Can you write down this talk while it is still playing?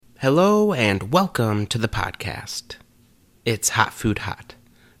Hello and welcome to the podcast. It's Hot Food Hot,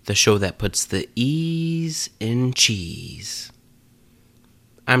 the show that puts the E's in cheese.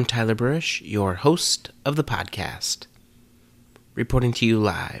 I'm Tyler Burish, your host of the podcast, reporting to you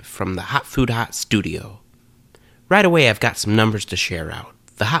live from the Hot Food Hot studio. Right away, I've got some numbers to share out.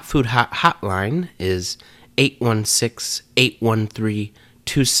 The Hot Food Hot hotline is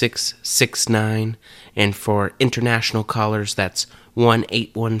 816-813-2669, and for international callers, that's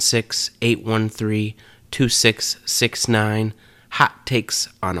 1-816-813-2669. Hot takes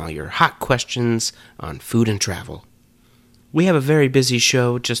on all your hot questions on food and travel. We have a very busy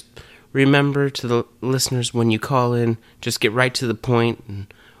show. Just remember to the listeners, when you call in, just get right to the point.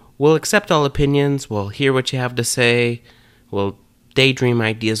 And we'll accept all opinions. We'll hear what you have to say. We'll daydream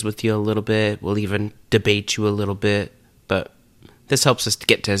ideas with you a little bit. We'll even debate you a little bit. But this helps us to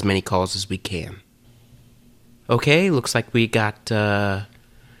get to as many calls as we can. Okay, looks like we got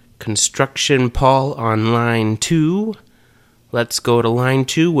Construction Paul on line 2. Let's go to line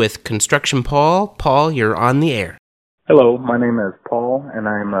 2 with Construction Paul. Paul, you're on the air. Hello, my name is Paul, and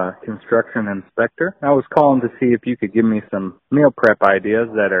I'm a construction inspector. I was calling to see if you could give me some meal prep ideas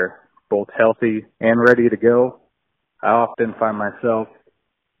that are both healthy and ready to go. I often find myself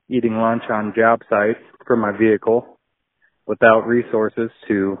eating lunch on job sites for my vehicle without resources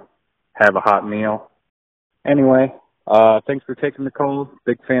to have a hot meal. Anyway, thanks for taking the call.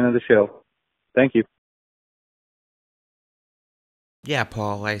 Big fan of the show. Thank you. Yeah,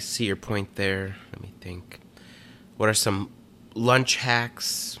 Paul, I see your point there. Let me think. What are some lunch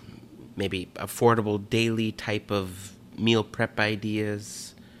hacks, maybe affordable daily type of meal prep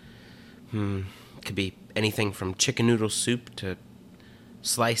ideas? Could be anything from chicken noodle soup to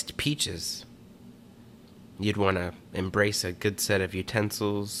sliced peaches. You'd want to embrace a good set of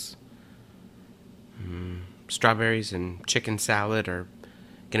utensils. Strawberries and chicken salad are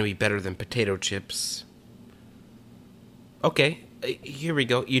going to be better than potato chips. Okay, here we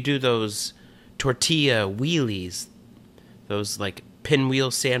go. You do those tortilla wheelies, those like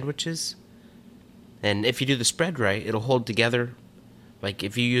pinwheel sandwiches. And if you do the spread right, it'll hold together. Like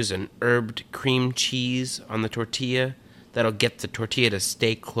if you use an herbed cream cheese on the tortilla, that'll get the tortilla to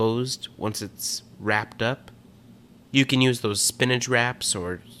stay closed once it's wrapped up. You can use those spinach wraps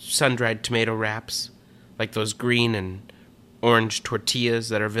or sun-dried tomato wraps, like those green and orange tortillas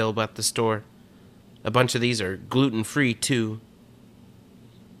that are available at the store. A bunch of these are gluten-free too.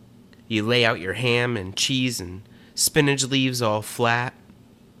 You lay out your ham and cheese and spinach leaves all flat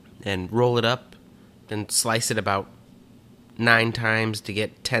and roll it up, then slice it about 9 times to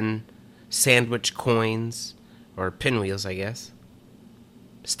get 10 sandwich coins, or pinwheels, I guess.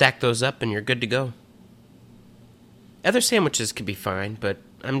 Stack those up and you're good to go. Other sandwiches could be fine, but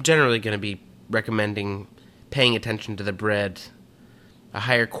I'm generally going to be recommending paying attention to the bread. A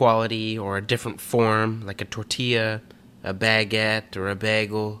higher quality or a different form, like a tortilla, a baguette, or a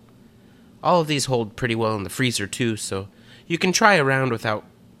bagel. All of these hold pretty well in the freezer too, so you can try around without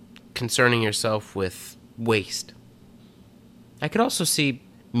concerning yourself with waste. I could also see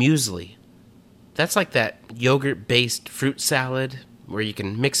muesli. That's like that yogurt-based fruit salad where you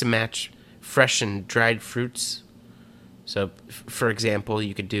can mix and match fresh and dried fruits. So, for example,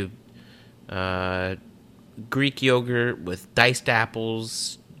 you could do Greek yogurt with diced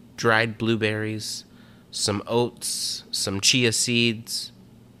apples, dried blueberries, some oats, some chia seeds.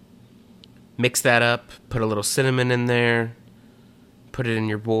 Mix that up, put a little cinnamon in there, put it in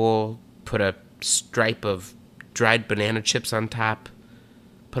your bowl, put a stripe of dried banana chips on top,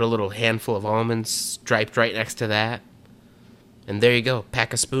 put a little handful of almonds striped right next to that, and there you go,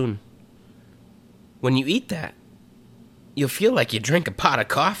 pack a spoon. When you eat that, you'll feel like you drink a pot of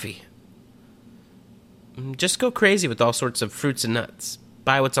coffee. Just go crazy with all sorts of fruits and nuts.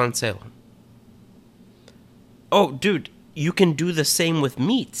 Buy what's on sale. Oh, dude, you can do the same with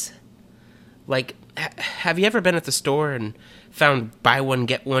meats. Like, have you ever been at the store and found buy one,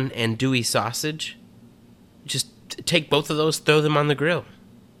 get one andouille sausage? Just take both of those, throw them on the grill.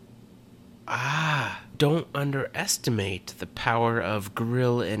 Don't underestimate the power of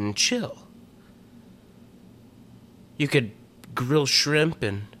grill and chill. You could grill shrimp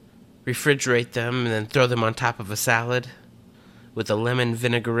and refrigerate them and then throw them on top of a salad with a lemon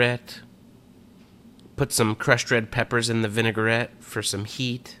vinaigrette. Put some crushed red peppers in the vinaigrette for some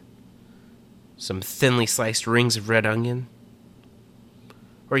heat. Some thinly sliced rings of red onion.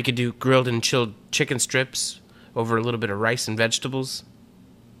 Or you could do grilled and chilled chicken strips over a little bit of rice and vegetables.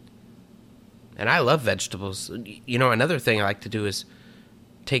 And I love vegetables. You know, another thing I like to do is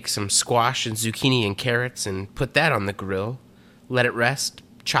take some squash and zucchini and carrots and put that on the grill. Let it rest,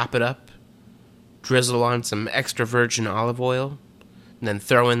 chop it up, drizzle on some extra virgin olive oil, and then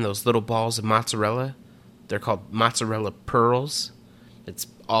throw in those little balls of mozzarella. They're called mozzarella pearls. It's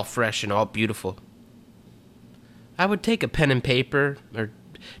all fresh and all beautiful. I would take a pen and paper, or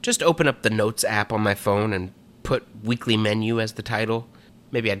just open up the Notes app on my phone and put weekly menu as the title.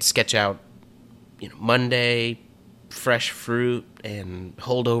 Maybe I'd sketch out, Monday, fresh fruit and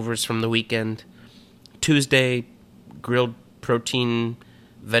holdovers from the weekend. Tuesday, grilled protein,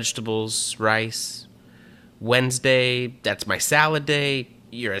 vegetables, rice. Wednesday, that's my salad day.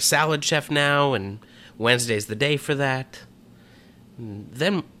 You're a salad chef now, and Wednesday's the day for that. And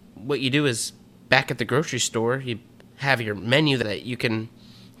then what you do is, back at the grocery store, you have your menu that you can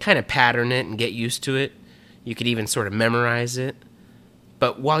kind of pattern it and get used to it. You could even sort of memorize it.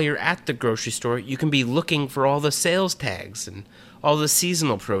 But while you're at the grocery store, you can be looking for all the sales tags and all the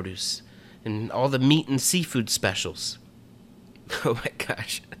seasonal produce and all the meat and seafood specials. Oh my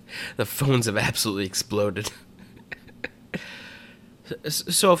gosh, the phones have absolutely exploded.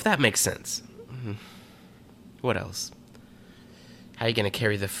 So if that makes sense, what else? How are you going to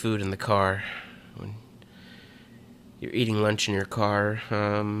carry the food in the car when you're eating lunch in your car?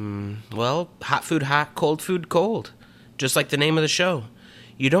 Well, hot food hot, cold food cold. Just like the name of the show.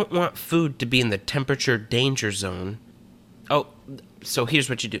 You don't want food to be in the temperature danger zone. Oh, so here's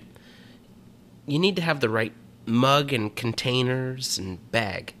what you do. You need to have the right mug and containers and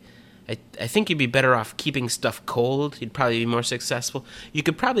bag. I think you'd be better off keeping stuff cold. You'd probably be more successful. You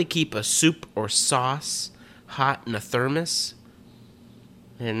could probably keep a soup or sauce hot in a thermos,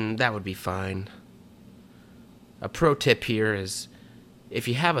 and that would be fine. A pro tip here is, if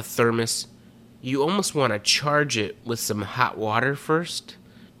you have a thermos, you almost want to charge it with some hot water first.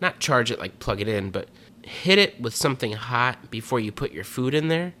 Not charge it like plug it in, but hit it with something hot before you put your food in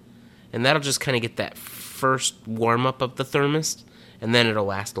there, and that'll just kind of get that first warm-up of the thermos, and then it'll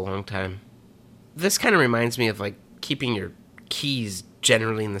last a long time. This kind of reminds me of like keeping your keys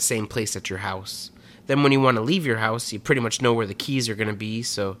generally in the same place at your house. Then when you want to leave your house, you pretty much know where the keys are going to be,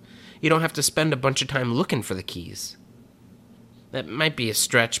 so you don't have to spend a bunch of time looking for the keys. That might be a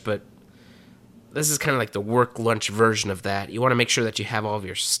stretch, but this is kind of like the work lunch version of that. You want to make sure that you have all of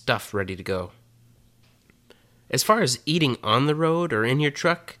your stuff ready to go. As far as eating on the road or in your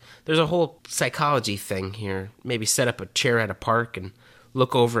truck, there's a whole psychology thing here. Maybe set up a chair at a park and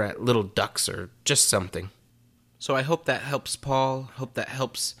look over at little ducks or just something. So I hope that helps, Paul. Hope that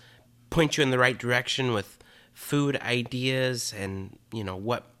helps point you in the right direction with food ideas and,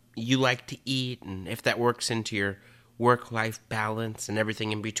 what you like to eat, and if that works into your work-life balance and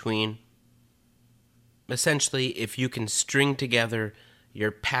everything in between. Essentially, if you can string together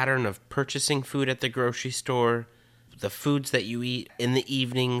your pattern of purchasing food at the grocery store, the foods that you eat in the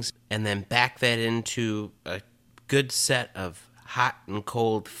evenings, and then back that into a good set of hot and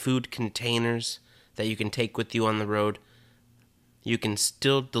cold food containers that you can take with you on the road, you can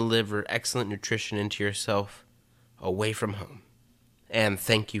still deliver excellent nutrition into yourself away from home. And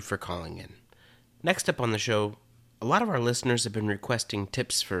thank you for calling in. Next up on the show, a lot of our listeners have been requesting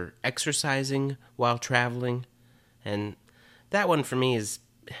tips for exercising while traveling, and that one for me is,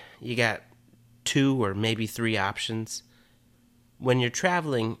 you got 2 or maybe 3 options. When you're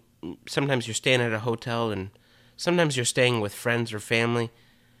traveling, sometimes you're staying at a hotel and sometimes you're staying with friends or family.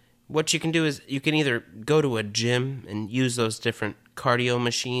 What you can do is you can either go to a gym and use those different cardio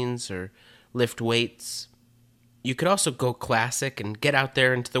machines or lift weights. You could also go classic and get out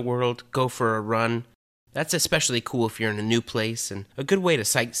there into the world, go for a run. That's especially cool if you're in a new place and a good way to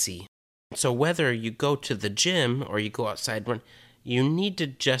sightsee. So whether you go to the gym or you go outside run, you need to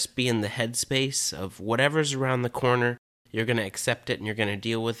just be in the headspace of whatever's around the corner. You're going to accept it and you're going to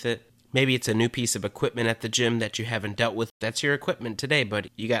deal with it. Maybe it's a new piece of equipment at the gym that you haven't dealt with. That's your equipment today, but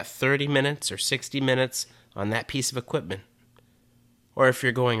you got 30 minutes or 60 minutes on that piece of equipment. Or if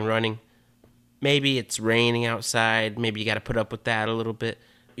you're going running, maybe it's raining outside. Maybe you got to put up with that a little bit.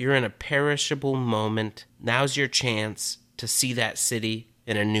 You're in a perishable moment. Now's your chance to see that city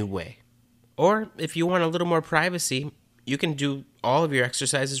in a new way. Or if you want a little more privacy, you can do all of your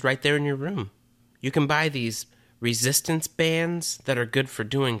exercises right there in your room. You can buy these resistance bands that are good for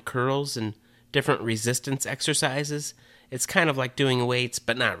doing curls and different resistance exercises. It's kind of like doing weights,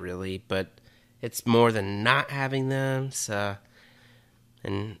 but not really. But it's more than not having them.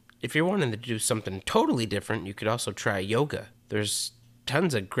 And if you're wanting to do something totally different, you could also try yoga. There's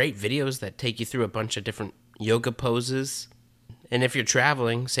tons of great videos that take you through a bunch of different yoga poses. And if you're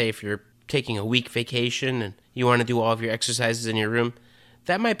traveling, say if you're taking a week vacation and you want to do all of your exercises in your room,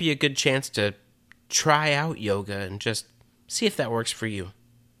 that might be a good chance to try out yoga and just see if that works for you.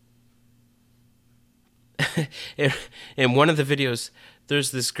 In one of the videos,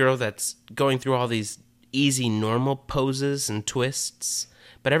 there's this girl that's going through all these easy, normal poses and twists.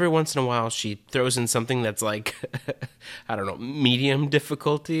 But every once in a while, she throws in something that's like, I don't know, medium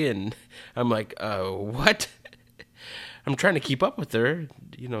difficulty. And I'm like, what? I'm trying to keep up with her,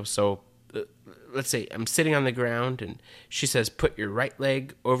 so let's say I'm sitting on the ground and she says, put your right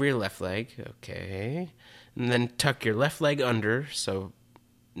leg over your left leg. Okay. And then tuck your left leg under. So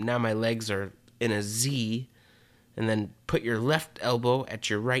now my legs are in a Z. And then put your left elbow at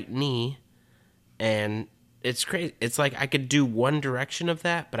your right knee. And it's crazy. It's like I could do one direction of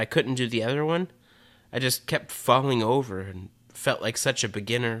that, but I couldn't do the other one. I just kept falling over and felt like such a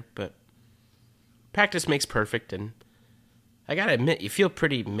beginner, but practice makes perfect, and I gotta admit, you feel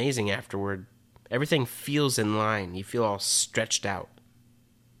pretty amazing afterward. Everything feels in line. You feel all stretched out.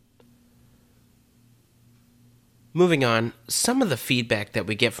 Moving on, some of the feedback that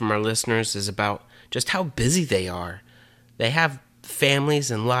we get from our listeners is about just how busy they are. They have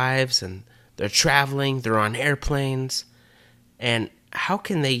families and lives, and they're traveling, they're on airplanes, and how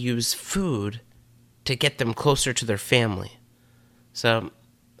can they use food to get them closer to their family? So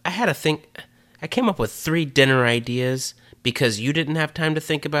I came up with 3 dinner ideas because you didn't have time to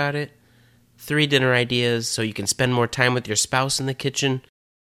think about it. 3 dinner ideas so you can spend more time with your spouse in the kitchen.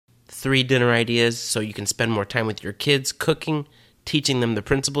 3 dinner ideas so you can spend more time with your kids cooking, teaching them the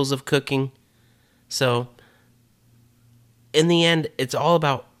principles of cooking. So, in the end, it's all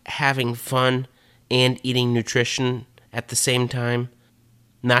about having fun and eating nutrition at the same time,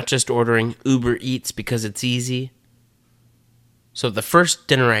 not just ordering Uber Eats because it's easy. So the first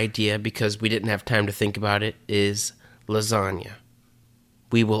dinner idea, because we didn't have time to think about it, is lasagna.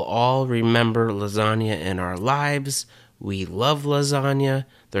 We will all remember lasagna in our lives. We love lasagna.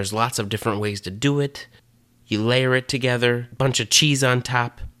 There's lots of different ways to do it. You layer it together, bunch of cheese on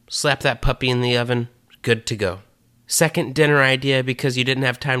top, slap that puppy in the oven, good to go. Second dinner idea, because you didn't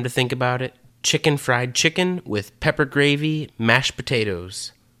have time to think about it, fried chicken with pepper gravy, mashed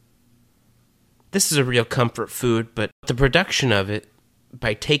potatoes. This is a real comfort food, but the production of it,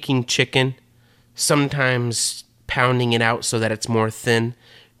 by taking chicken, sometimes pounding it out so that it's more thin,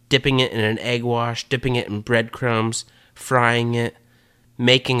 dipping it in an egg wash, dipping it in breadcrumbs, frying it,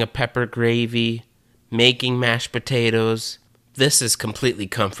 making a pepper gravy, making mashed potatoes. This is completely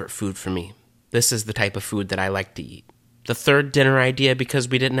comfort food for me. This is the type of food that I like to eat. The third dinner idea, because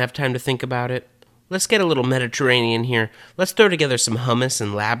we didn't have time to think about it, let's get a little Mediterranean here. Let's throw together some hummus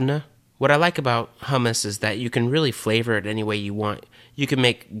and labneh. What I like about hummus is that you can really flavor it any way you want. You can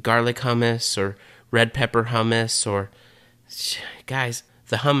make garlic hummus or red pepper hummus or... Guys,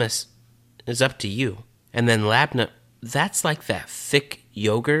 the hummus is up to you. And then labneh, that's like that thick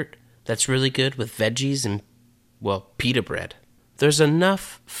yogurt that's really good with veggies and, pita bread. There's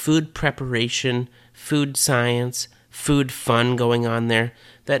enough food preparation, food science, food fun going on there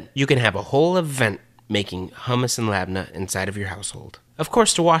that you can have a whole event making hummus and labneh inside of your household. Of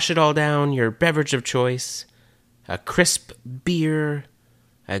course, to wash it all down, your beverage of choice, a crisp beer,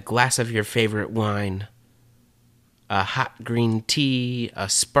 a glass of your favorite wine, a hot green tea, a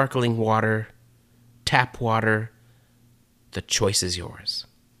sparkling water, tap water. The choice is yours.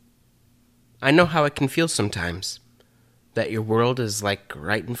 I know how it can feel sometimes, that your world is like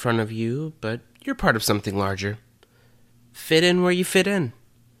right in front of you, but you're part of something larger. Fit in where you fit in.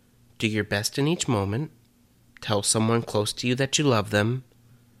 Do your best in each moment. Tell someone close to you that you love them.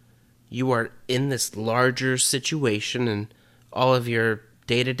 You are in this larger situation, and all of your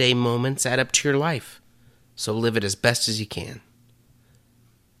day-to-day moments add up to your life. So live it as best as you can.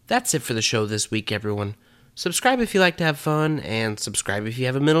 That's it for the show this week, everyone. Subscribe if you like to have fun, and subscribe if you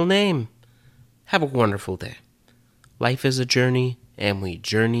have a middle name. Have a wonderful day. Life is a journey, and we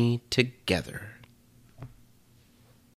journey together.